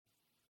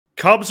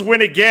Cubs win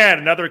again.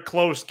 Another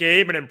close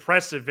game, an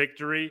impressive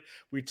victory.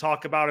 We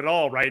talk about it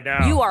all right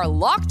now. You are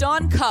Locked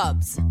On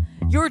Cubs,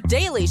 your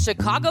daily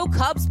Chicago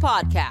Cubs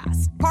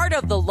podcast. Part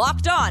of the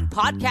Locked On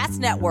Podcast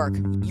Network,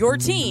 your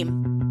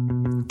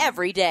team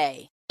every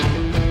day.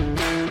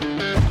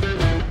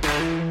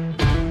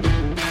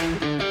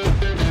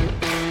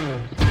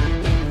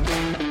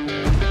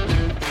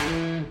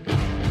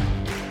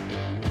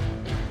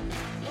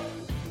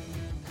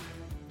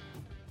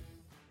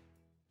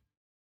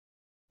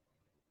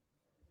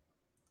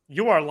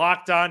 You are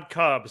Locked On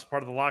Cubs,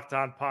 part of the Locked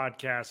On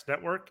Podcast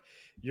Network,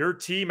 your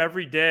team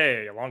every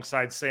day.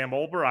 Alongside Sam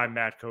Olber, I'm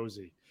Matt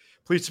Cozy.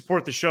 Please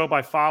support the show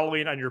by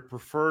following on your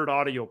preferred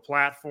audio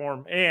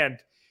platform, and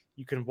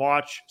you can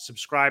watch,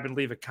 subscribe, and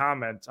leave a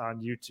comment on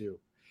YouTube.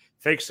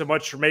 Thanks so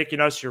much for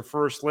making us your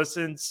first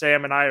listen.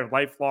 Sam and I are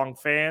lifelong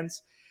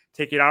fans,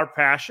 taking our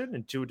passion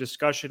into a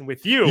discussion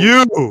with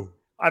you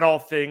on all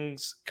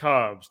things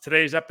Cubs.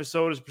 Today's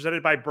episode is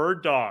presented by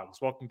Bird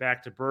Dogs. Welcome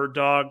back to Bird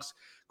Dogs.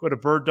 Go to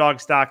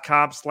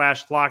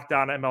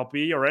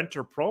birddogs.com/LockedOnMLB or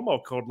enter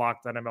promo code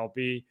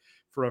LockedOnMLB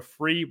for a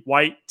free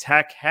white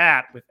tech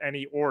hat with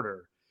any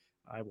order.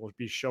 I will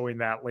be showing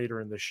that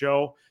later in the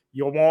show.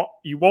 You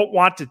won't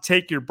want to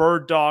take your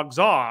Bird Dogs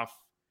off.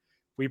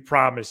 We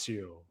promise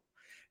you.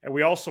 And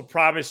we also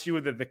promise you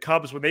that the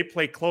Cubs, when they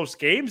play close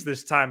games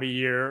this time of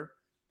year,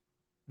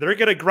 they're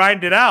going to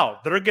grind it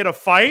out. They're going to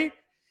fight.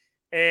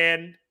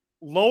 And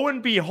lo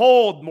and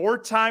behold, more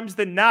times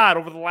than not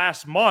over the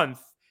last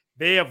month,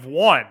 they have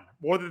won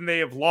more than they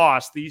have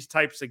lost these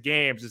types of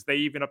games as they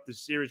even up the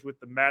series with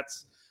the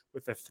Mets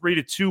with a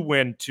 3-2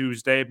 win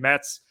Tuesday.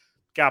 Mets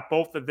got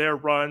both of their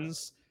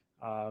runs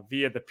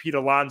via the Pete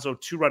Alonso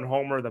 2-run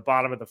homer in the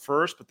bottom of the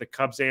first, but the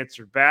Cubs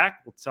answered back.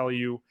 We'll tell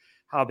you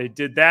how they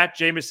did that.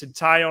 Jameson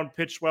Taillon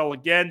pitched well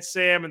again,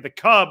 Sam, and the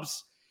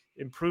Cubs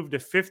improved to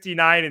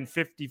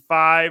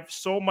 59-55.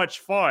 So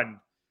much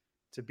fun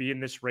to be in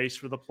this race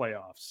for the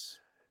playoffs.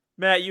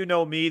 Matt, you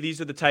know me. These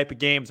are the type of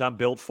games I'm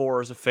built for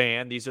as a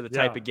fan. These are the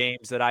type of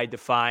games that I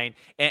define.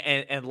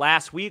 And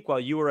last week, while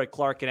you were at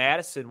Clark and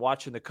Addison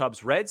watching the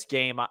Cubs-Reds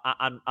game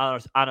on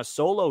a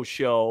solo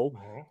show,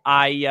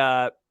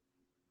 I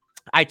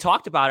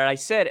talked about it. I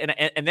said,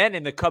 and then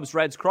in the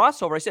Cubs-Reds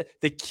crossover, I said,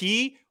 the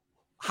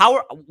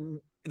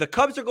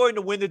Cubs are going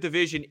to win the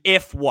division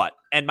if what?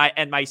 And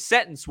my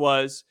sentence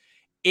was,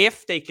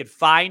 if they could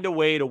find a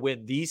way to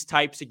win these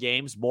types of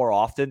games more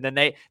often than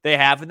they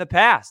have in the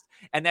past.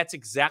 And that's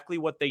exactly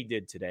what they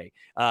did today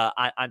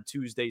on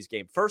Tuesday's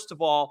game. First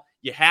of all,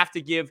 you have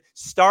to give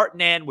start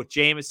and end with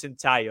Jameson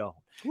Taillon.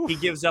 He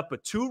gives up a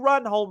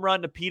 2-run home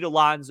run to Pete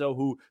Alonso,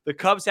 who the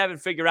Cubs haven't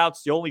figured out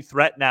is the only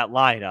threat in that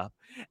lineup.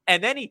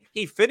 And then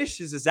he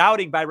finishes his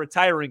outing by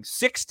retiring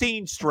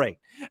 16 straight.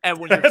 And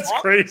when That's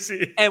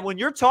crazy. And when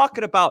you're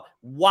talking about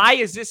why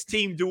is this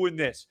team doing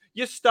this,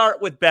 you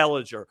start with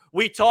Bellinger.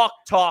 We talk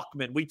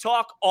Tauchman. We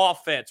talk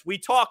offense. We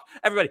talk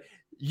everybody.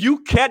 You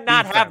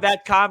cannot have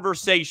that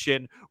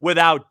conversation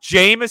without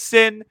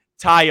Jameson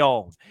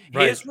Taillon.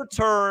 Right. His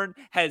return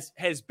has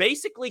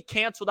basically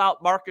canceled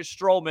out Marcus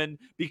Stroman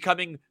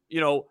becoming,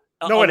 a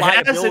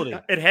liability.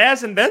 It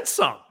has, and then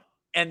some.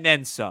 And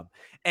then some.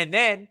 And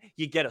then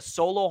you get a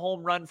solo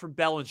home run from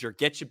Bellinger,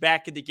 get you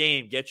back in the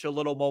game, get you a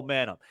little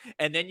momentum.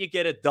 And then you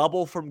get a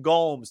double from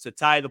Gomes to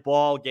tie the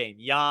ball game,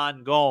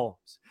 Yan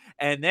Gomes.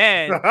 And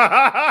then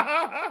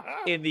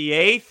in the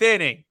 8th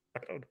inning,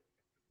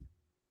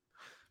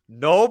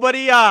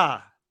 nobody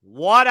on,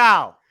 1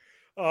 out.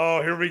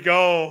 Oh, here we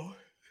go.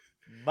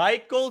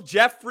 Michael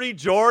Jeffrey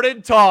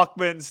Jordan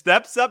Tauchman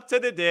steps up to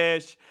the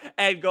dish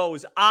and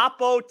goes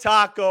Oppo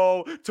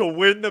Taco to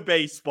win the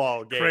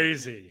baseball game.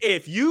 Crazy.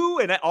 If you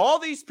and all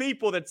these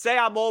people that say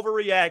I'm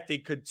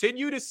overreacting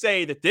continue to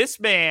say that this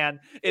man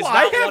is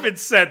I haven't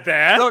said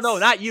that. No,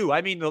 not you.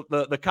 I mean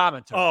the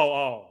commenter.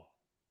 Oh.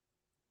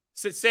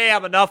 Say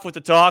I'm enough with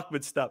the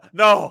Tauchman stuff.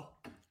 No,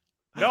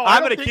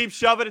 I'm going to keep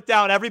shoving it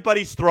down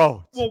everybody's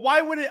throats. Well,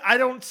 why would it? I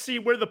don't see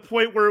where the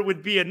point where it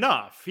would be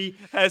enough.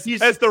 As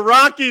the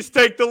Rockies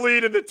take the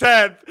lead in the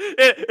 10th,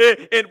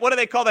 in what do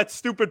they call that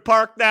stupid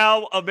park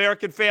now?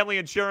 American Family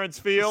Insurance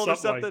Field or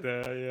something like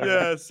that.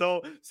 Yeah.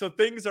 So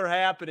things are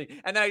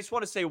happening, and I just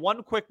want to say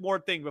one quick more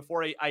thing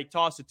before I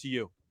toss it to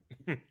you.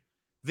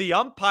 The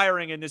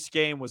umpiring in this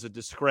game was a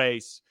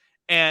disgrace,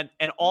 and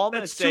all I'm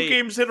going to say 2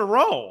 games in a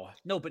row.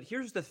 No, but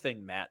here's the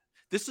thing, Matt.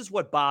 This is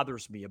what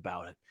bothers me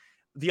about it.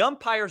 The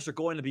umpires are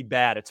going to be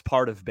bad. It's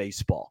part of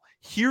baseball.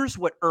 Here's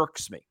what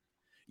irks me.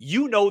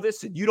 You know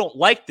this and you don't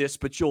like this,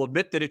 but you'll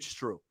admit that it's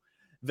true.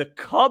 The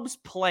Cubs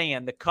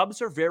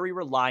are very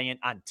reliant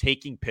on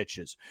taking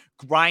pitches,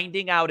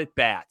 grinding out at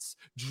bats,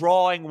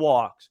 drawing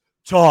walks,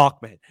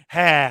 Talkman,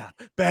 Happ,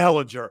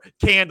 Bellinger,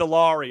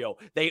 Candelario.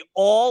 They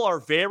all are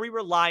very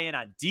reliant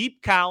on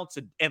deep counts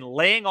and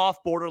laying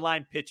off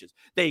borderline pitches.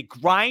 They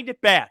grind at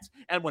bats.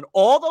 And when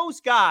all those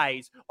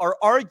guys are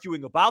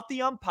arguing about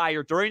the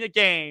umpire during the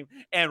game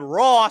and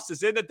Ross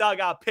is in the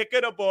dugout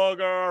picking a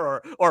booger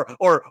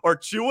or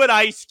chewing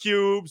ice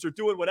cubes or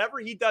doing whatever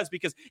he does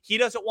because he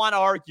doesn't want to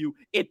argue,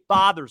 it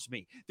bothers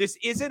me. This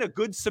isn't a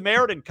good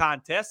Samaritan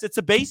contest. It's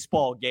a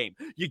baseball game.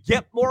 You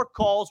get more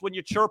calls when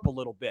you chirp a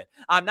little bit.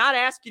 I'm not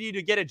asking you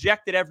to get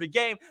ejected every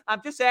game.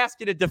 I'm just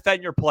asking to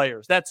defend your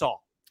players. That's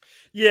all.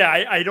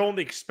 Yeah, I don't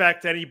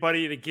expect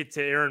anybody to get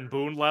to Aaron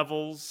Boone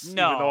levels, even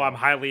though I'm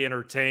highly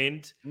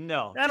entertained.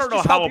 No. I don't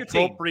know how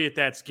appropriate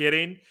that's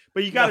getting,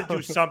 but you got to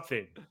do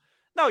something.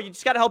 No, you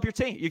just got to help your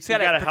team. You just got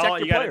to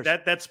protect your players.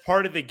 That's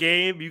part of the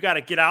game. You got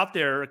to get out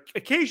there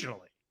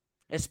occasionally.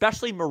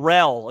 Especially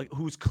Morel,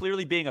 who's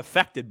clearly being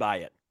affected by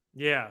it.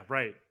 Yeah,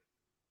 right.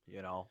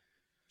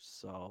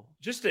 So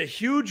just a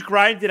huge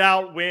grinded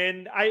out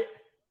win. I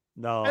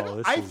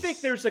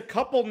think there's a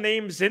couple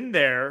names in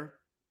there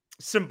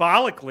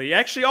symbolically.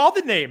 Actually, all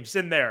the names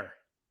in there.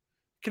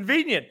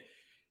 Convenient.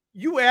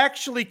 You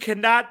actually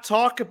cannot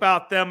talk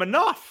about them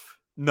enough.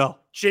 No.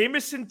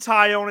 Jameson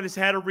Taillon has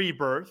had a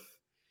rebirth.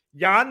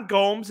 Yan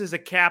Gomes is a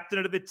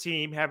captain of the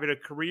team, having a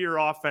career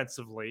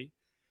offensively.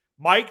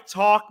 Mike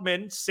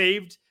Tauchman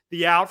saved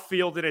the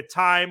outfield at a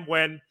time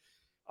when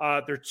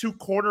their two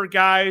corner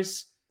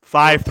guys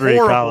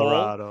 5-3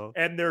 Colorado,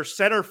 and their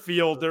center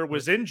fielder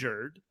was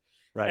injured.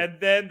 Right. And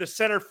then the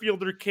center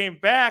fielder came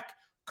back,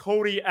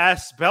 Cody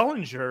S.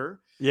 Bellinger,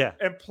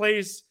 and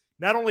plays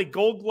not only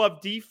Gold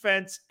Glove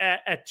defense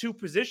at two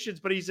positions,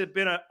 but he's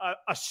been a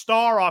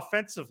star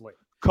offensively.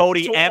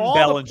 Cody so M. all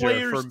Bellinger the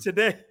players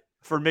today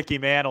for Mickey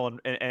Mantle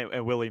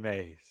and Willie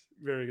Mays.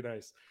 Very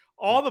nice.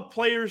 All the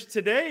players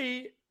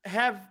today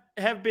have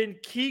been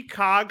key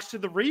cogs to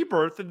the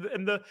rebirth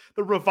and the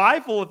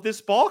revival of this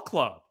ball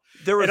club.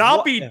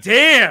 I'll be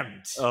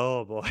damned.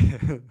 Oh boy.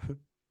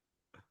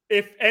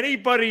 If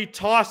anybody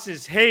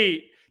tosses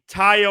hate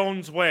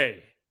Taillon's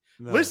way.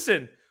 No.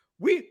 Listen,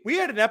 we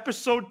had an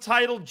episode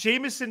titled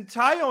Jameson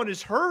Taillon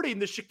is hurting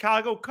the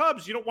Chicago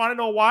Cubs. You don't want to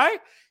know why?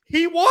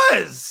 He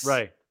was.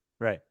 Right.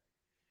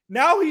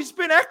 Now he's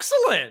been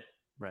excellent.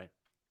 Right.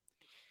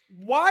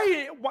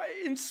 Why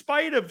in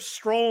spite of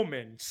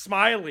Stroman,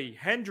 Smiley,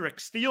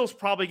 Hendricks, Steele's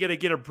probably going to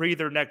get a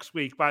breather next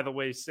week, by the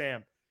way,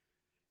 Sam.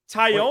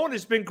 Taillon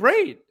has been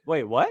great.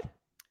 Wait, what?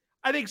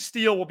 I think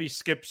Steele will be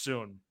skipped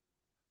soon.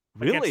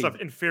 Really? Against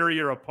an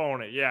inferior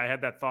opponent. Yeah, I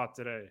had that thought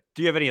today.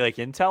 Do you have any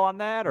intel on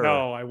that? Or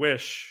no, I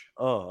wish.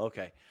 Oh,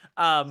 okay.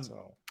 And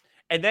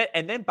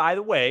then by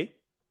the way,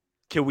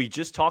 can we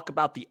just talk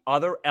about the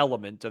other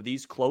element of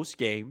these close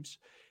games?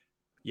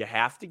 You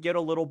have to get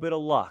a little bit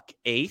of luck.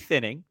 8th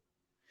inning,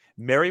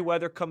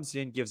 Merriweather comes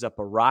in, gives up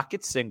a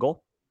rocket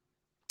single,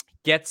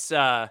 gets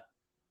I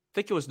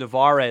think it was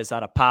Navarez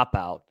on a pop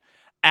out.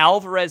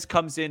 Alvarez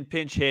comes in,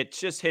 pinch hit,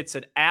 just hits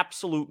an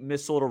absolute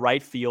missile to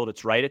right field.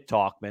 It's right at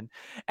Tauchman.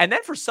 And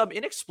then for some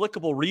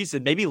inexplicable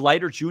reason, maybe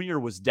Leiter Jr.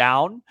 was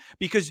down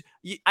because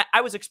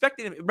I was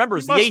expecting him. Remember,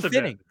 it was the 8th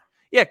inning.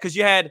 Yeah, because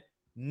you had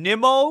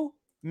Nimmo,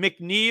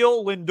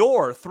 McNeil,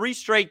 Lindor, 3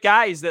 straight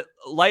guys that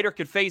Leiter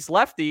could face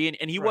lefty,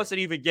 and he wasn't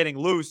even getting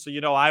loose. So,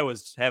 I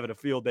was having a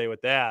field day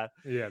with that.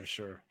 Yeah, I'm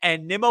sure.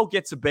 And Nimmo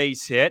gets a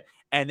base hit,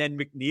 and then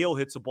McNeil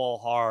hits a ball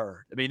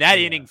hard. I mean, that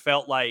inning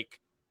felt like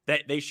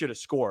that they should have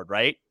scored,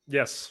 right?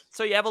 Yes.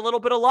 So you have a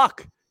little bit of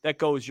luck that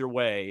goes your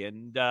way.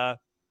 And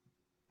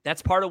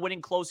that's part of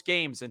winning close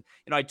games. And,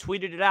 I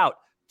tweeted it out.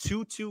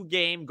 2-2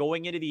 game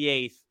going into the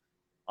 8th,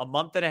 a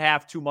month and a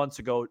half, 2 months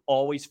ago,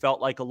 always felt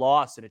like a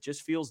loss. And it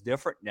just feels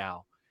different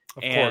now.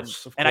 Of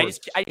course. And I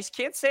just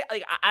can't say,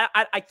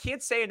 I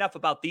can't say enough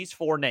about these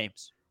 4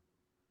 names.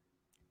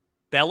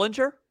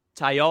 Bellinger,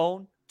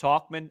 Taillon,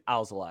 Tauchman,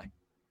 Alzolay.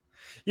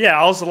 Yeah,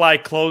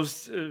 Alzolay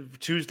closed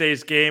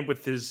Tuesday's game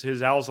with his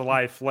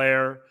Alzolay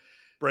flair.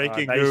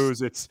 Breaking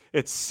news, it's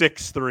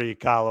 6-3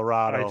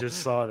 Colorado. I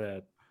just saw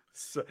that.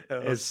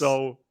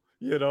 So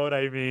you know what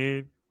I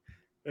mean?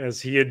 As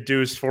he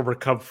induced former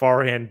Cub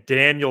forehand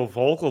Daniel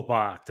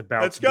Vogelbach to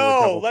bounce.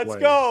 Let's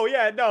go.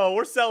 Yeah, no,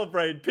 we're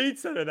celebrating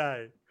pizza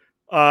tonight.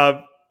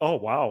 Oh,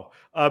 wow.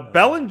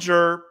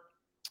 Bellinger,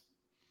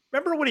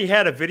 remember when he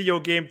had a video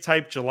game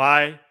type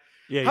July?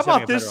 Yeah, how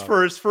about this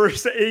for his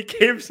first 8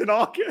 games in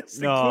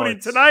August, including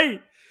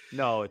tonight?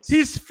 No,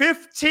 he's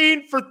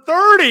 15 for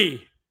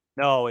 30.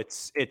 No,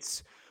 it's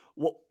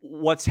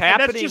what's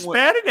happening. And that's just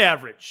batting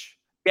average.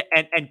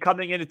 Yeah, and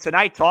coming into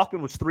tonight,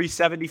 Tauchman was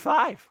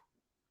 375.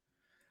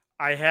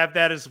 I have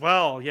that as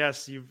well.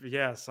 Yes,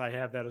 I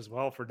have that as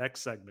well for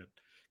next segment.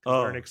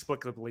 They're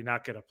inexplicably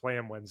not going to play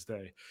him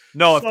Wednesday.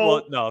 No,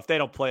 if they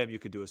don't play him, you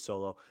could do a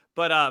solo.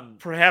 But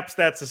perhaps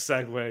that's a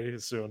segue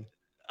soon.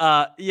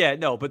 But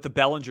the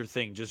Bellinger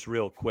thing, just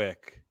real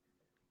quick.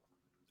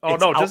 Oh,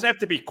 no, it doesn't have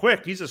to be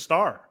quick. He's a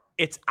star.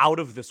 It's out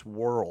of this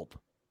world.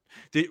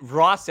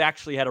 Ross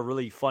actually had a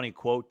really funny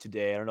quote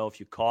today. I don't know if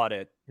you caught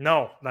it.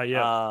 No, not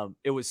yet.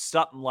 It was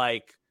something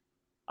like,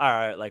 all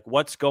right, like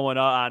what's going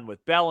on with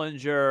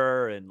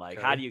Bellinger and like,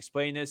 Okay. how do you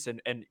explain this? And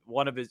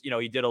one of his,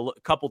 he did a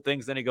couple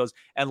things. Then he goes,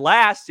 and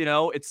last,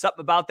 it's something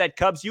about that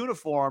Cubs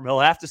uniform. He'll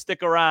have to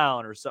stick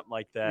around or something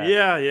like that.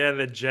 Yeah. And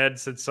then Jed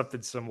said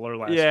something similar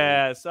last week.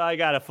 Yeah. So I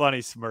got a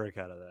funny smirk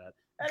out of that.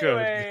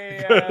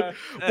 Anyway, Good.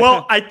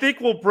 Well, I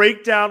think we'll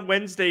break down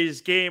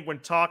Wednesday's game when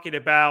talking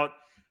about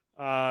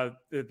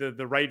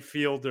the right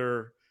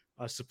fielder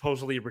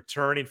supposedly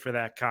returning for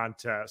that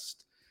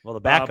contest. Well, the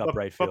backup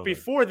right fielder. But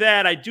before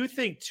that, I do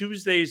think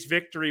Tuesday's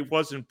victory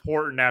was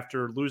important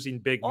after losing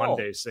big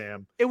Monday,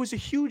 Sam. It was a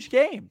huge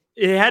game.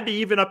 It had to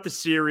even up the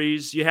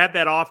series. You had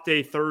that off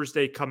day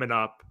Thursday coming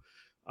up.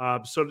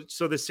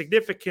 So the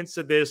significance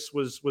of this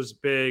was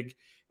big.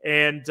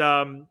 And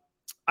I'm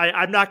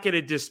not going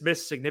to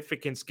dismiss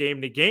significance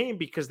game to game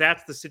because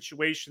that's the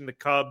situation the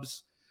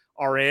Cubs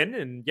are in.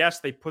 And yes,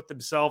 they put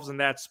themselves in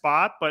that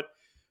spot, but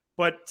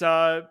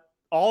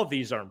all of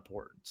these are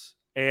important.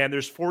 And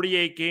there's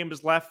 48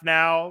 games left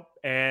now,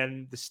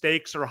 and the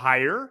stakes are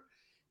higher.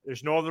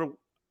 There's no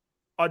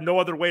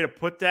other way to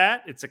put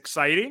that. It's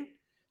exciting.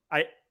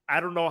 I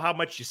don't know how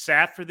much you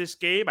sat for this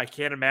game. I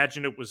can't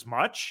imagine it was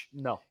much.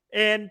 No.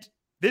 And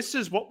this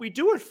is what we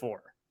do it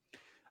for.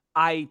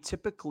 I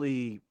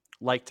typically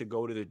like to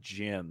go to the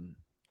gym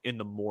in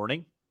the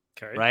morning.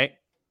 Okay. Right.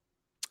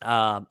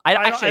 When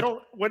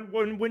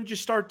did you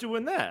start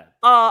doing that?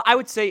 I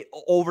would say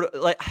over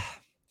like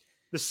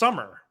the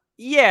summer.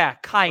 Yeah,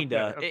 kind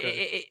of.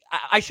 Okay.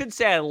 I shouldn't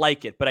say I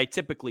like it, but I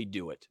typically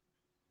do it.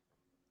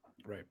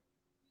 Right.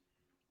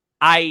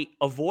 I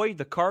avoid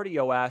the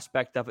cardio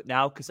aspect of it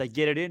now because I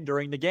get it in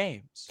during the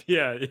games.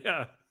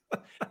 Yeah.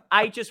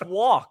 I just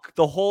walk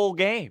the whole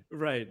game.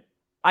 Right.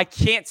 I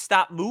can't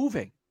stop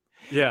moving.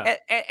 Yeah.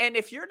 And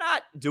if you're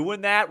not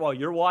doing that while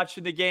you're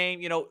watching the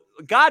game,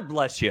 God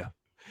bless you.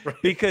 Right.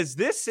 Because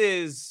this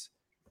is,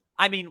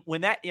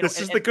 when that, this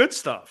is the good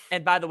stuff.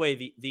 And by the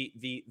way,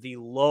 the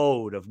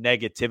load of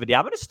negativity,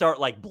 I'm going to start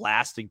like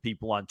blasting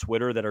people on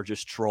Twitter that are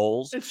just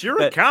trolls. It's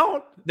your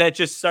account that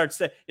just starts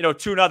saying,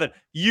 2-0,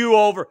 you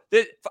over.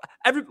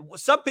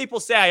 Some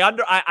people say I'm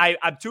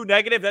too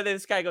negative. Then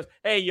this guy goes,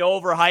 hey, you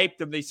overhyped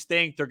them. They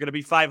stink. They're going to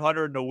be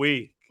 500 in a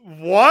week.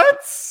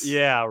 What?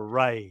 Yeah,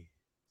 right.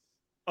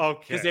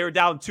 Okay. Because they were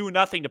down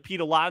 2-0 to Pete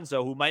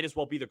Alonso, who might as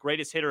well be the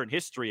greatest hitter in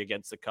history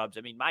against the Cubs.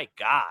 My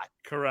God.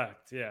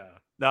 Correct. Yeah.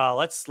 No,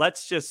 let's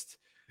just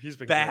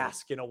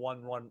bask in a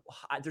 1-1.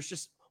 There's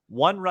just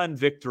 1-run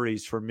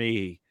victories for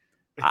me.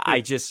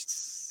 It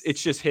just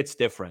hits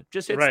different.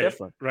 Just hits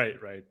different.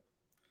 Right.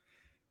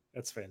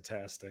 That's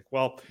fantastic.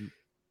 Well,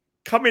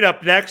 coming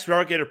up next, we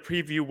are going to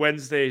preview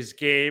Wednesday's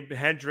game,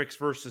 Hendricks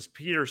versus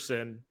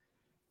Peterson.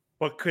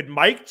 But could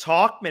Mike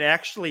Tauchman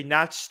actually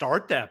not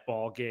start that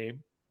ball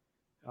game?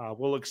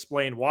 We'll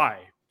explain why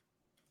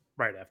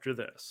right after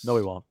this. No,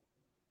 we won't.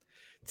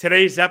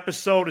 Today's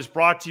episode is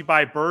brought to you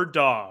by Bird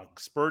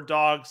Dogs. Bird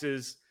Dogs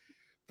is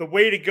the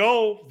way to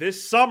go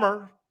this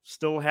summer.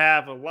 Still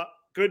have a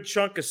good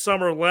chunk of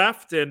summer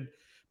left, and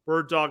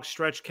Bird Dogs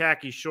stretch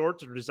khaki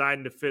shorts are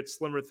designed to fit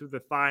slimmer through the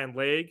thigh and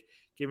leg,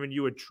 giving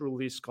you a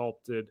truly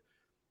sculpted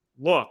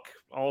look.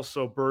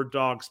 Also, Bird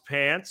Dogs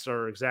pants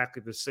are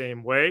exactly the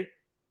same way.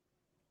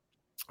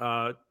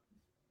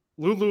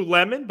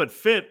 Lululemon, but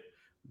fit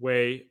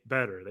way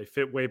better. They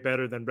fit way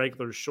better than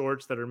regular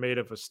shorts that are made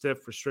of a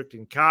stiff,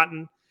 restricting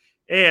cotton.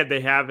 And they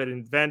have an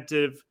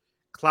inventive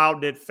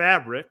cloud knit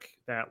fabric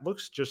that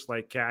looks just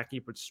like khaki,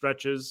 but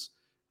stretches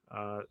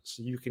so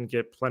you can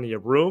get plenty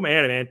of room,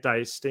 and an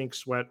anti-stink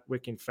sweat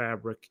wicking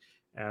fabric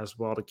as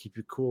well to keep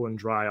you cool and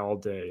dry all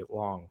day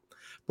long.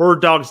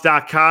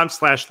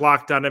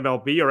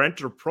 birddogs.com/LockedOnMLB or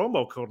enter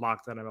promo code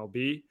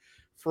LockedOnMLB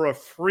for a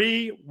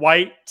free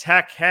white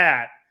tech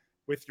hat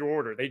with your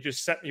order. They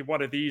just sent me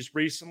one of these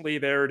recently.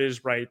 There it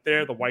is right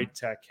there, the white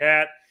tech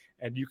hat.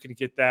 And you can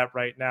get that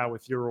right now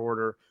with your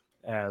order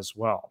as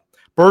well.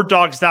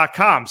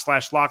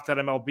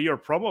 birddogs.com/LockedOnMLB or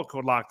promo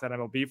code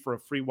LockedOnMLB for a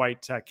free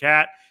white tech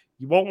hat.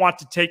 You won't want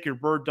to take your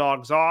Bird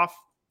Dogs off.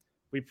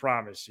 We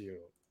promise you.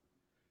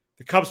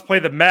 The Cubs play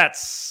the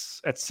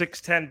Mets at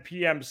 6:10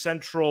 p.m.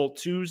 Central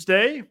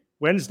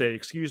Wednesday,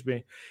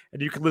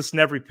 and you can listen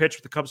to every pitch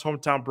with the Cubs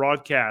hometown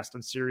broadcast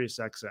on Sirius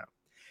XM.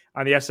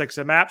 On the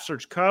SXM app,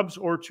 search Cubs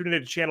or tune in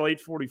to channel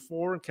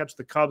 844 and catch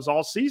the Cubs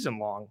all season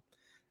long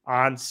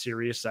on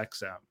Sirius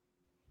XM.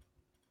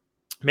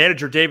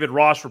 Manager David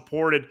Ross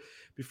reported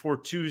before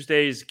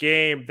Tuesday's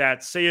game that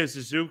Seiya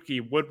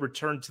Suzuki would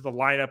return to the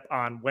lineup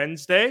on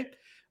Wednesday.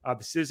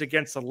 This is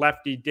against the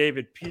lefty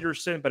David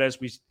Peterson, but as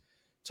we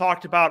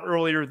talked about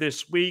earlier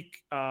this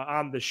week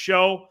on the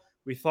show,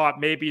 we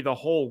thought maybe the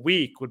whole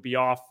week would be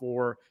off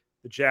for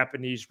the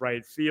Japanese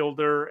right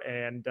fielder,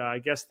 and I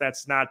guess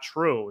that's not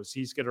true, as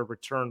he's going to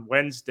return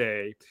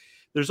Wednesday.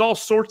 There's all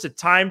sorts of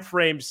time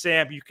frames,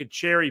 Sam, you could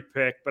cherry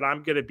pick, but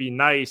I'm going to be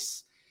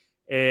nice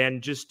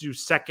and just do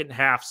second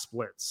half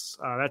splits.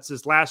 That's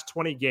his last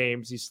 20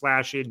 games. He's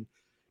slashing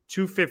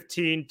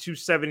 215,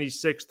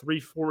 276,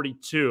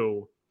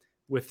 342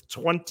 with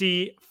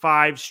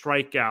 25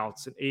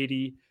 strikeouts and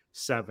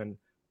 87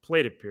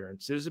 plate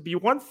appearances. It'd be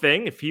one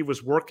thing if he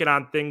was working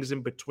on things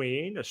in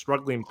between, a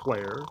struggling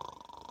player.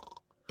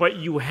 But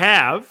you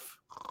have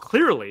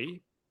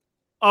clearly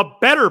a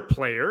better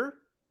player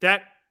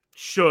that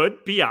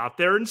should be out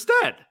there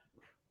instead.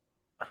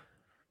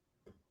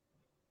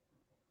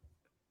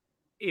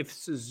 If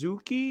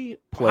Suzuki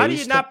plays, how do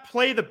you not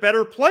play the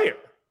better player?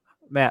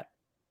 Matt,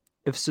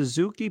 if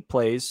Suzuki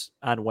plays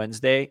on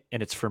Wednesday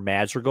and it's for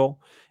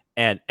Madrigal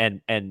and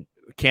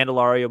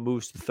Candelario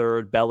moves to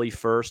third, Belly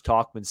first,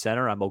 Tauchman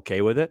center, I'm okay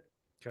with it.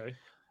 Okay.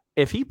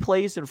 If he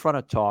plays in front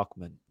of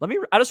Tauchman,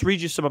 I'll just read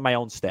you some of my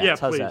own stats. Yeah,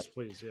 How's that?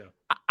 please.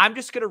 Yeah. I'm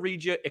just going to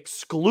read you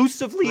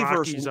exclusively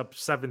Rockies up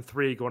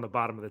 7-3 going to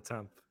bottom of the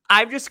 10th.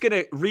 I'm just going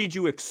to read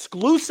you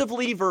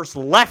exclusively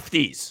versus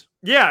lefties.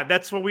 Yeah,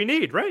 that's what we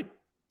need, right?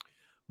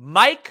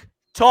 Mike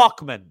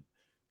Tauchman,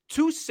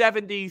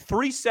 270,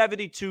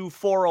 372,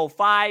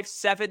 405,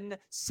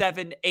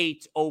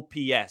 778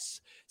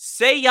 OPS.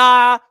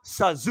 Seiya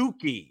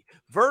Suzuki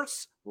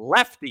versus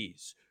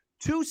lefties,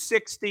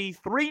 260,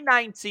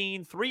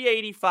 319,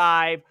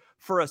 385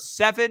 for a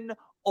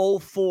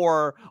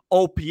 704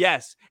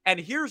 OPS. And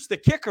here's the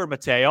kicker,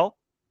 Mateo.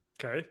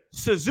 Okay.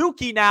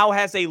 Suzuki now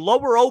has a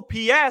lower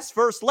OPS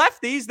versus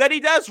lefties than he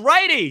does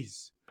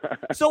righties.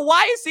 So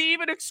why is he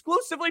even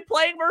exclusively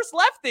playing versus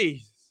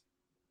lefties?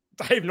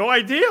 I have no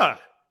idea.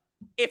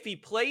 If he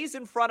plays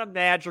in front of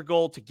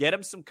Madrigal to get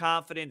him some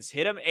confidence,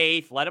 hit him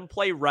eighth, let him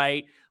play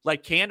right,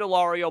 let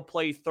Candelario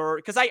play third,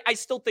 because I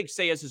still think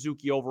Seiya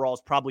Suzuki overall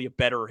is probably a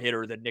better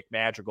hitter than Nick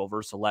Madrigal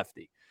versus a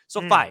lefty.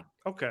 So fine.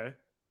 Okay.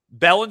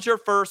 Bellinger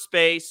first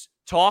base,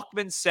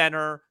 Tauchman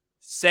center,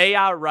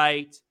 Seiya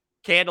right,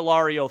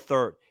 Candelario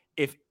third.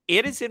 If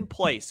it is in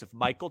place of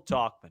Michael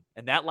Tauchman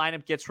and that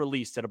lineup gets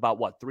released at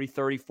about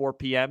 3:30, 4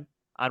 p.m.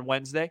 on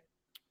Wednesday?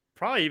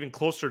 Probably even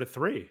closer to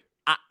 3.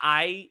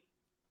 I'm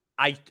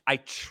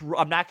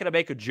not going to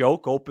make a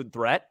joke, open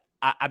threat.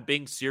 I'm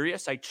being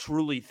serious. I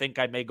truly think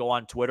I may go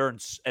on Twitter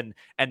and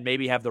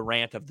maybe have the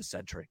rant of the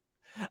century.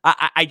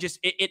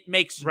 It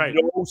makes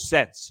no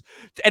sense.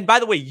 And by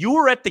the way, you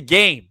were at the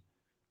game.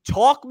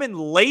 Tauchman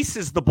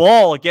laces the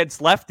ball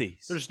against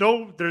lefties.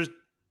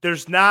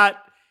 There's not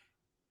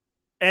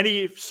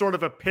any sort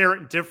of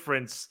apparent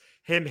difference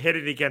him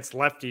hitting against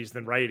lefties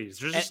than righties.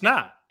 There's just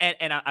not.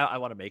 And I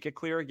want to make it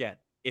clear again.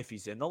 If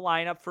he's in the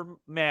lineup for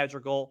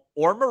Madrigal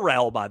or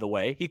Morel, by the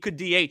way, he could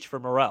DH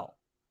for Morel.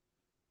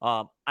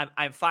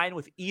 I'm fine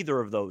with either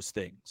of those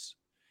things.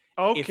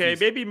 Okay,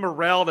 maybe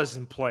Morel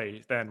doesn't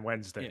play then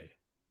Wednesday.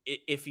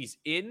 If he's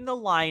in the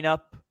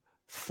lineup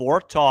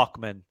for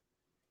Tauchman,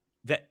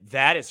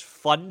 that is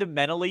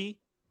fundamentally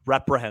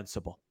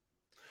reprehensible.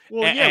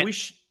 Well, we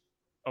should.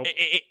 Oh.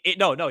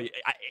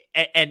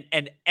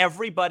 And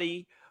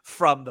everybody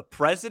from the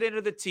president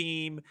of the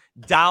team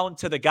down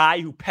to the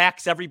guy who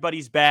packs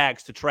everybody's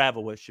bags to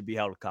travel with should be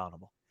held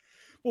accountable.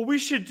 Well, we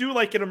should do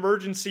like an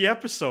emergency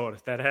episode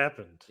if that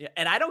happened. Yeah,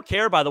 and I don't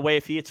care, by the way,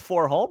 if he hits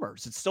 4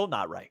 homers. It's still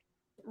not right.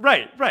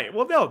 Right.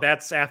 Well, no,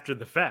 that's after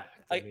the fact.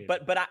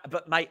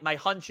 But my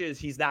hunch is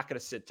he's not going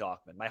to sit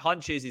Tauchman. My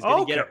hunch is he's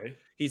going to get it.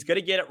 He's going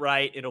to get it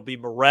right. It'll be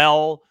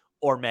Morel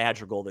or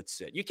Madrigal that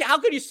sit. How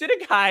could you sit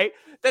a guy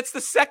that's the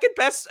second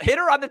best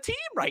hitter on the team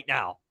right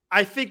now?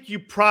 I think you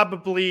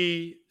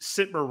probably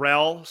sit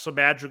Morel so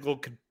Madrigal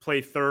could play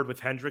third with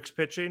Hendricks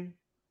pitching.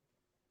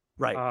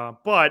 Right.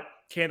 But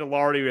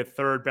Candelario at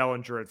third,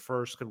 Bellinger at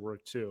first could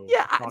work too.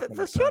 Yeah,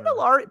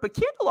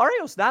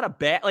 Candelario's not a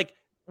bad,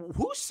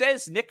 who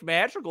says Nick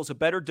Madrigal's a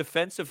better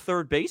defensive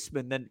third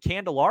baseman than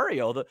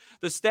Candelario?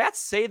 The stats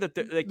say that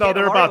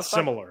they're about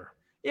similar.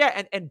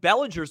 Yeah, and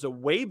Bellinger's a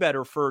way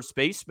better first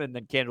baseman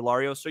than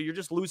Candelario, so you're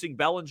just losing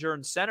Bellinger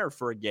in center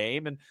for a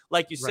game. And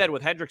like you said,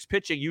 with Hendricks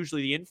pitching,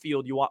 usually the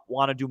infield, you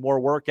want to do more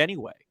work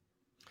anyway.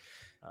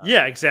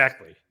 Yeah,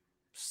 exactly.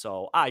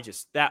 So I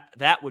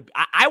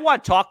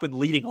want Tauchman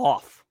leading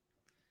off.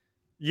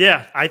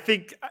 Yeah, I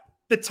think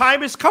the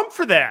time has come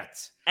for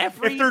that.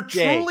 If they're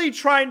day. Truly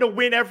trying to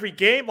win every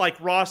game, like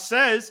Ross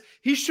says,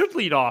 he should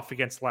lead off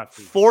against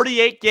lefties.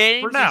 48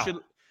 games, for now.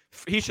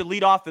 He should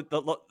lead off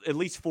at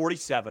least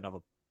 47 of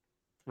them.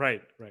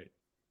 Right.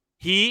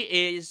 He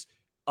is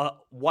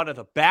one of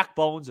the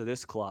backbones of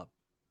this club.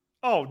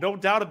 Oh, no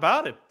doubt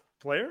about it,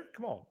 player.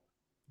 Come on.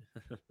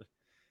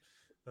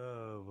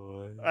 Oh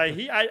boy.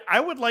 I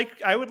would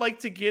like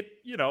to get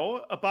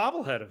a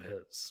bobblehead of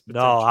his.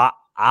 No,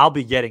 I'll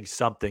be getting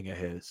something of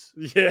his.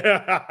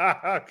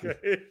 Yeah.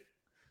 Okay.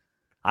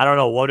 I don't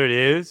know what it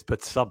is,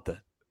 but something.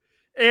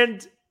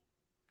 And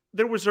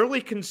there was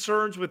early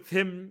concerns with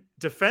him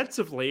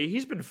defensively.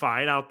 He's been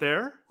fine out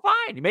there.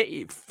 Fine.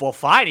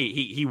 Fine.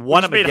 He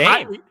won him a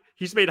game.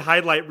 He's made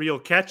highlight reel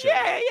catches.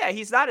 Yeah.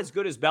 He's not as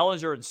good as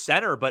Bellinger in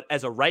center, but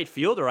as a right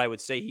fielder, I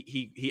would say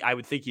I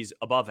would think he's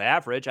above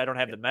average. I don't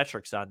have the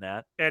metrics on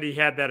that. And he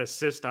had that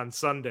assist on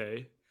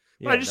Sunday.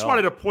 But I just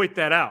wanted to point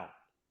that out.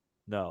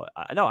 No,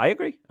 I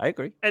agree.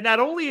 And not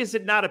only is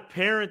it not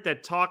apparent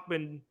that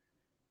Tauchman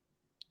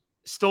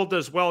still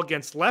does well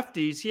against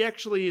lefties, he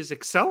actually is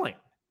excelling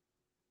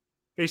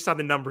based on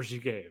the numbers you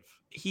gave.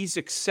 He's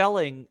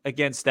excelling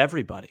against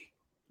everybody.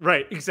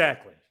 Right,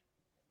 exactly.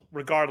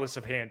 regardless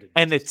of handedness.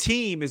 And the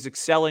team is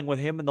excelling with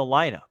him in the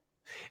lineup.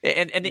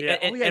 And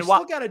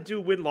still got to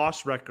do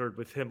win-loss record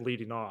with him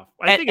leading off.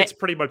 I think it's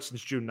pretty much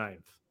since June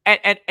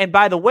 9th. And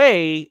by the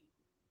way,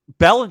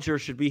 Bellinger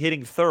should be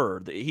hitting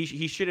third.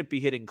 He shouldn't be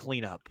hitting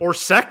cleanup. Or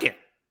second.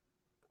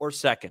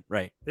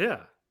 Right.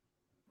 Yeah.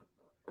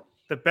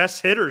 The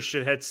best hitters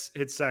should hit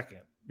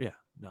second. Yeah.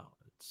 No.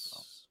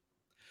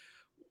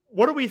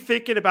 What are we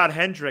thinking about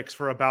Hendricks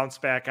for a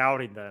bounce-back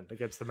outing then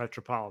against the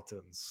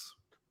Metropolitans?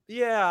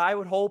 Yeah,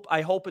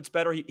 I hope it's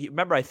better.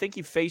 Remember, I think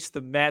he faced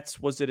the Mets.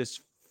 Was it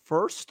his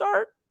first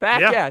start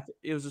back? Yeah,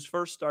 it was his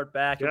first start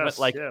back. Yes,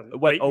 it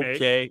went okay.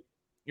 May.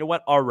 It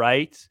went all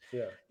right.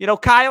 Yeah.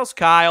 Kyle's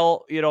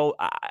Kyle.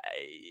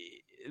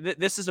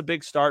 This is a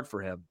big start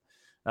for him.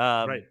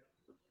 Right.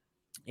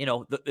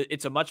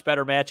 It's a much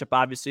better matchup,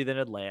 obviously, than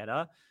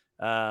Atlanta.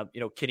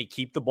 Can he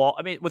keep the ball?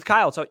 I mean, with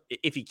Kyle, so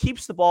if he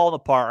keeps the ball in the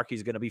park,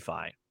 he's going to be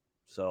fine.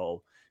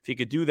 So if he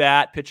could do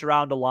that, pitch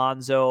around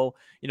Alonso,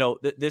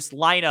 this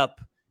lineup,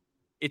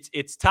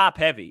 it's top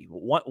heavy.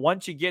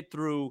 Once you get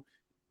through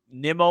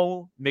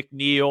Nimmo,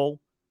 McNeil,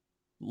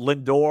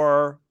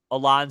 Lindor,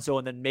 Alonso,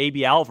 and then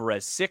maybe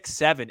Alvarez, 6,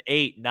 7,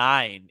 8,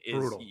 9 is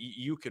brutal.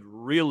 You could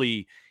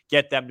really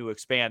get them to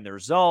expand their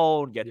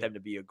zone, get them to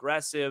be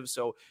aggressive.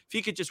 So if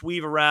he could just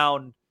weave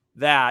around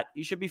that,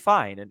 he should be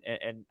fine.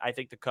 And I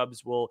think the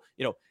Cubs will,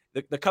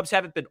 the Cubs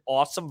haven't been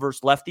awesome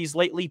versus lefties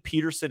lately.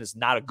 Peterson is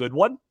not a good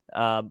one,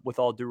 with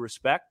all due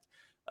respect.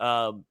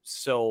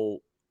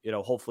 So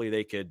hopefully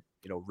they could,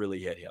 really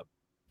hit him.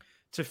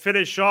 To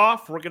finish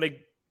off, we're going to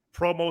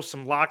promo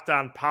some Locked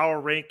On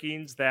Power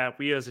Rankings that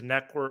we as a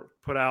network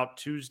put out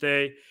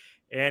Tuesday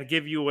and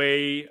give you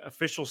a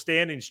official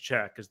standings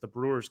check as the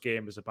Brewers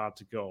game is about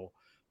to go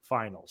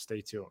final.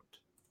 Stay tuned.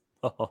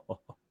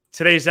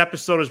 Today's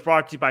episode is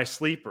brought to you by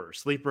Sleeper.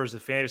 Sleeper is a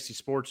fantasy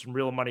sports and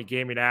real money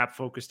gaming app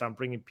focused on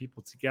bringing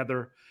people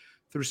together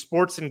through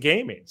sports and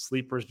gaming.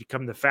 Sleeper has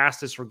become the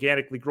fastest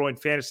organically growing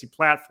fantasy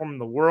platform in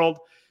the world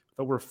with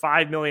over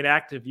 5 million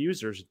active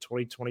users in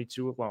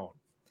 2022 alone.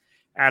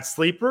 At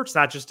Sleeper, it's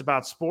not just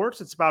about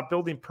sports, it's about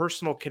building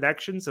personal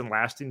connections and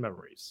lasting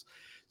memories.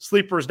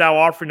 Sleeper is now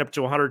offering up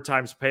to 100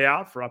 times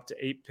payout for up to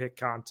 8 pick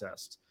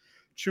contests.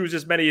 Choose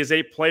as many as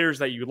 8 players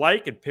that you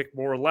like and pick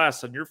more or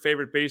less on your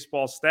favorite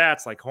baseball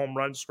stats like home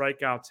runs,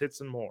 strikeouts,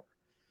 hits, and more.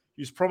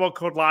 Use promo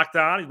code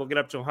LOCKEDON. You'll get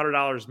up to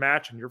 $100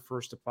 match on your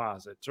first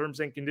deposit. Terms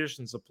and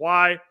conditions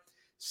apply.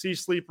 See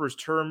Sleeper's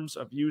terms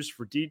of use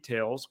for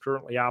details.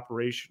 Currently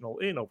operational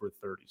in over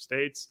 30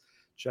 states.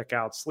 Check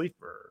out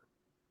Sleeper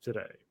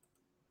today.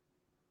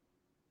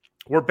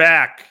 We're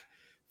back.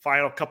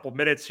 Final couple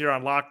minutes here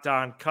on Locked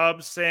On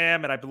Cubs,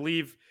 Sam, and I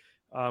believe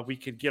we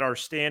could get our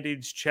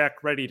standings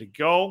check ready to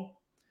go.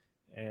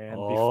 And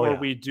before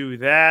we do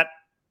that,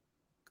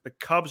 the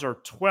Cubs are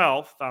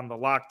 12th on the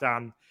Locked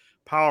On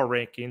Power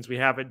Rankings. We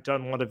haven't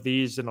done one of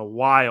these in a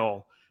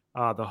while.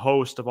 The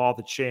host of all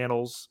the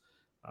channels,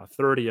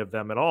 30 of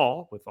them in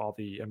all, with all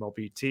the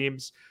MLB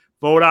teams,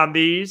 vote on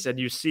these, and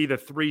you see the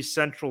 3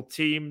 central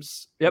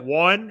teams,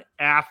 one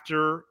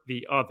after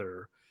the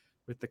other,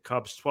 with the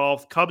Cubs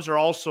 12th. Cubs are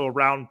also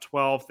around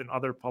 12th in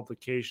other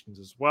publications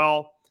as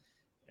well.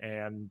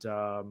 And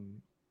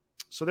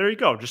so there you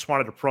go. Just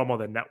wanted to promo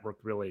the network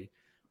really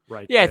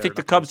right there. I think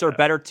the Cubs are a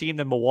better team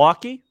than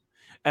Milwaukee.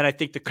 And I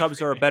think the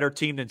Cubs are a better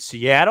team than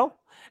Seattle.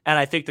 And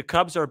I think the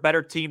Cubs are a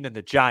better team than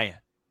the Giants.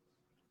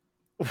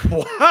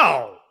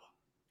 Wow.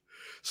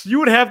 So you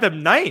would have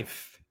them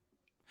 9th.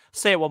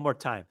 Say it one more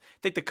time. I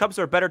think the Cubs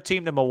are a better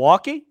team than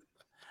Milwaukee.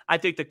 I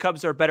think the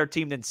Cubs are a better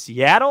team than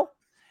Seattle.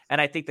 And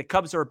I think the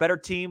Cubs are a better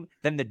team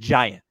than the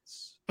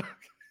Giants.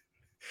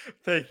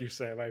 Thank you,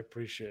 Sam. I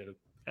appreciate it.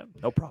 Yeah,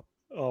 no problem.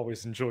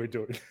 Always enjoy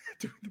doing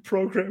the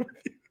program with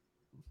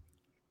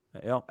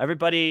you.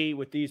 Everybody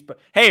with these.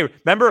 Hey,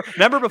 remember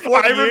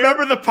before? I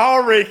remember the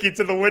power rankings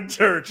in the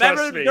winter.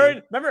 Trust me.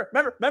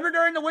 Remember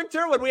during the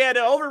winter when we had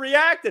to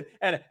overreact,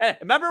 and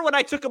remember when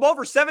I took them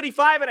over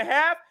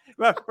 75.5?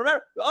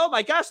 Remember? Oh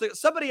my gosh!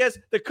 Somebody has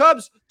the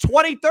Cubs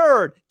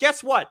 23rd.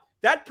 Guess what?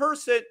 That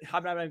person,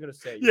 I'm not even going to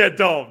say. Yeah,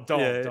 don't.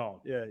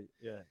 Yeah.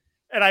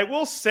 And I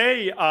will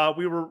say,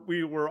 we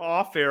were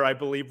off air, I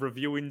believe,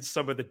 reviewing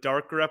some of the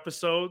darker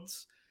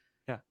episodes.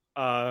 Yeah.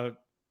 There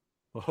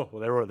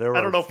were.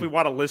 I don't know if we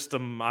want to list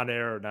them on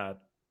air or not.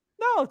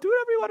 No, do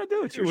whatever you want to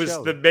do. It's your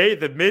show. show.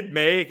 the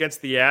mid-May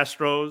against the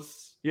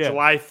Astros. Yeah.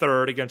 July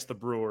 3rd against the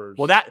Brewers.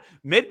 Well, that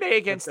mid-May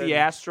against the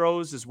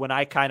Astros is when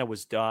I kind of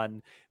was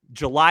done.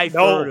 July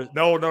 3rd.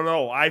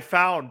 No. I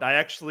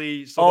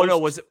actually. So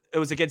it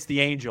was against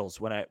the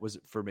Angels when was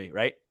for me,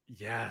 right?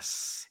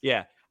 Yes.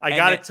 Yeah. I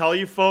got to tell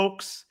you,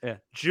 folks. Yeah.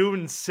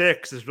 June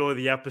 6th is really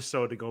the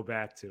episode to go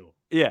back to.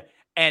 Yeah.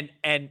 And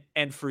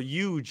for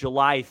you,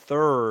 July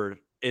 3rd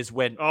is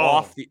when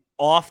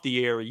off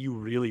the air you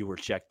really were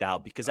checked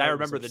out, because I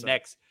remember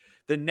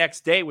the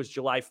next day was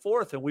July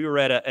 4th, and we were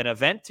at an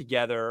event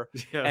together,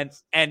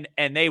 yes. and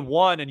they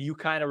won, and you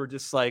kind of were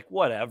just like,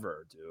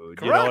 whatever, dude.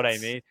 Correct. You know what I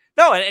mean?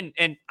 No,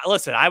 and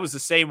listen, I was the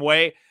same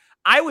way.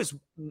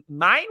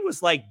 Mine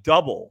was like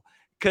double,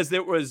 because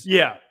there was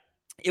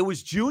It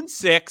was June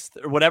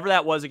 6th or whatever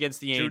that was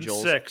against the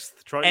Angels. June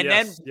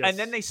 6th. And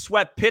then they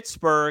swept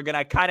Pittsburgh, and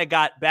I kind of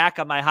got back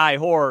on my high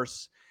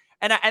horse.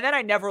 And then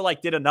I never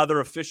like did another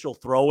official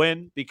throw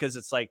in because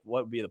it's like,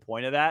 what would be the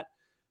point of that?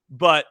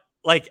 But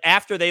like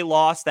after they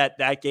lost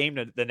that game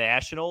to the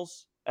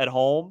Nationals at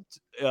home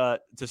to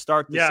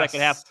start the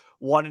second half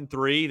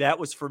 1-3, that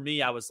was for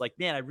me. I was like,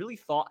 man, I really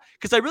thought,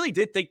 because I really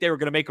did think they were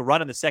going to make a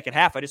run in the second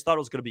half. I just thought it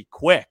was going to be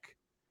quick.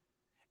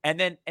 And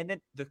then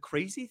the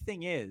crazy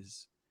thing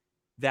is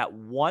that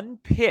one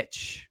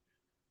pitch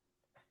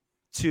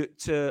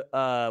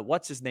to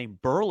what's his name,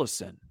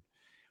 Burleson,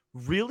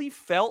 really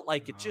felt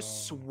like it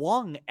just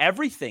swung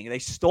everything. They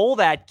stole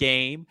that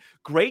game.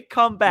 Great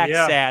comeback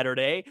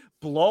Saturday,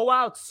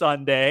 blowout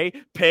Sunday,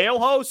 pale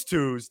host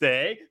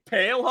Tuesday,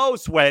 pale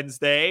host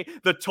Wednesday,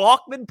 the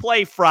Talkman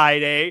play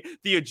Friday,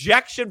 the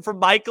ejection from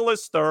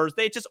Michaelis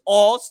Thursday. It just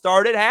all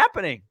started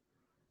happening.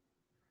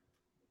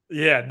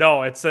 Yeah,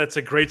 no, it's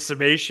a great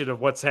summation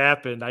of what's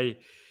happened.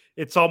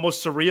 It's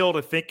almost surreal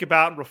to think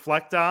about and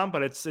reflect on,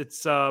 but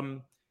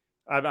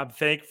I'm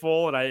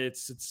thankful, and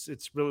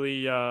it's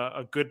really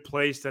a good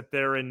place that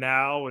they're in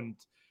now, and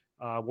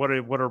what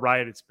a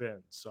ride it's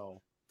been.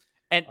 So,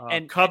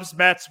 and Cubs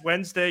Mets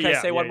Wednesday. Can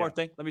I say one more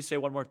thing? Let me say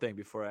one more thing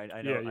before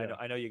I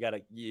know you got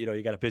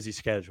a busy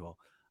schedule.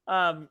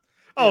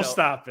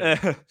 Stop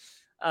it.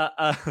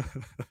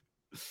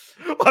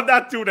 I'm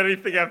not doing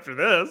anything after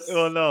this.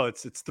 Oh no,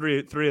 it's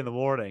 3 in the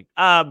morning.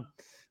 No,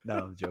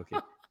 I'm joking.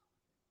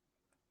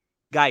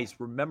 Guys,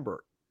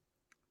 remember,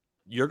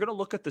 you're going to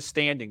look at the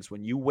standings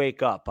when you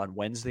wake up on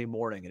Wednesday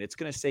morning, and it's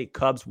going to say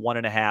Cubs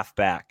 1.5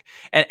 back.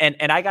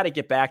 And I got to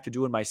get back to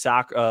doing my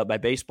my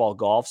baseball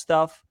golf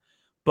stuff,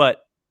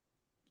 but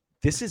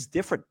this is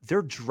different.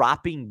 They're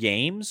dropping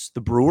games,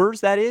 the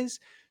Brewers, that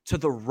is, to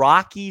the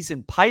Rockies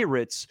and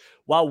Pirates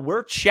while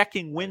we're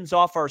checking wins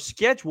off our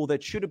schedule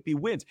that shouldn't be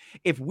wins.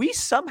 If we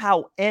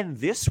somehow end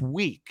this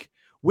week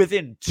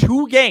within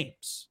 2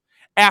 games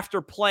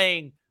after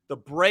playing the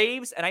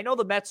Braves, and I know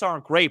the Mets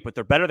aren't great, but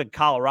they're better than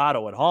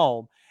Colorado at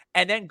home,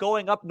 and then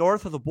going up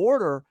north of the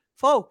border,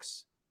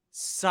 folks,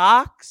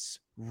 Sox,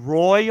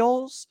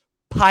 Royals,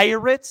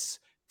 Pirates,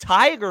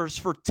 Tigers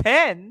for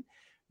 10,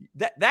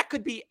 that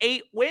could be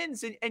 8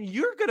 wins, and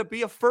you're going to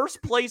be a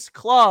first-place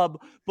club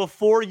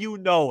before you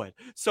know it.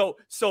 So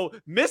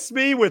miss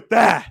me with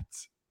that.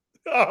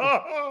 You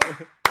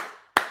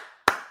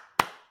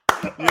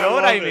know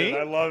what I mean?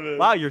 I love it.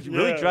 Wow, you're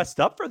really dressed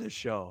up for this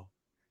show.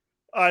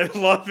 I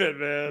love it,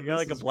 man. You got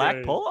like a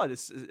black polo.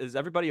 Is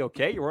everybody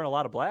okay? You're wearing a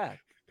lot of black.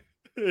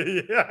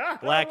 Yeah.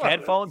 Black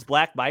headphones,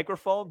 black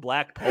microphone,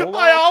 black polo.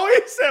 I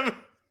always have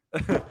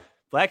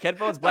black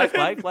headphones, black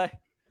mic, black.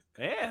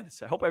 Man,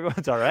 I hope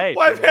everyone's all right.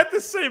 Well, I've had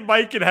the same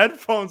mic and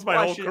headphones my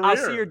whole career. I'll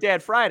see your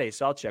dad Friday,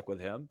 so I'll check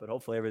with him. But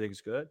hopefully everything's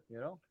good. You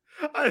know.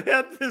 I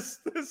had this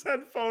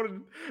headphone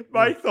and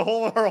mic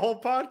our whole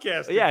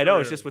podcast. Yeah, I know.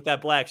 It's just with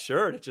that black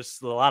shirt. It's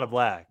just a lot of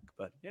black.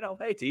 But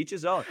hey, to each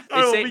his own.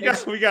 We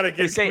got to get.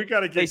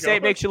 They say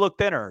it makes you look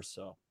thinner.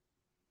 So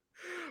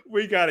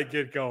we got to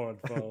get going,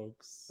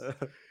 folks.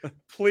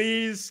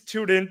 Please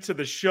tune into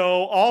the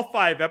show. All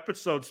 5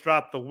 episodes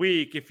drop the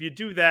week. If you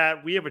do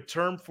that, we have a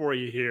term for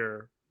you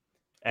here.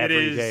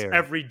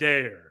 Every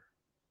dayer.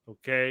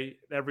 Okay,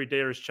 every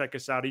dayers. Check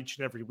us out each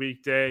and every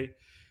weekday.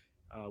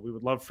 We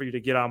would love for you to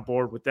get on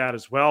board with that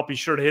as well. Be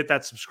sure to hit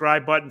that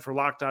subscribe button for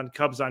Locked On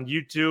Cubs on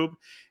YouTube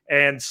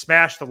and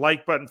smash the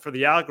like button for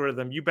the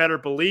algorithm. You better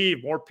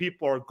believe more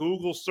people are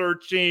Google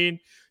searching,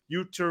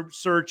 YouTube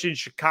searching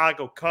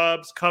Chicago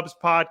Cubs, Cubs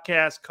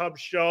podcast,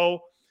 Cubs show.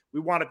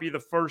 We want to be the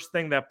first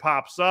thing that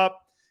pops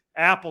up.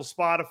 Apple,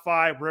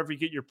 Spotify, wherever you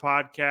get your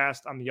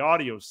podcast on the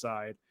audio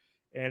side,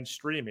 and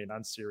streaming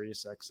on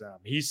SiriusXM.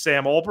 He's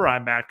Sam Olber.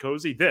 I'm Matt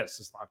Cozy. This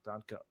is Locked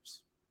On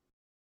Cubs.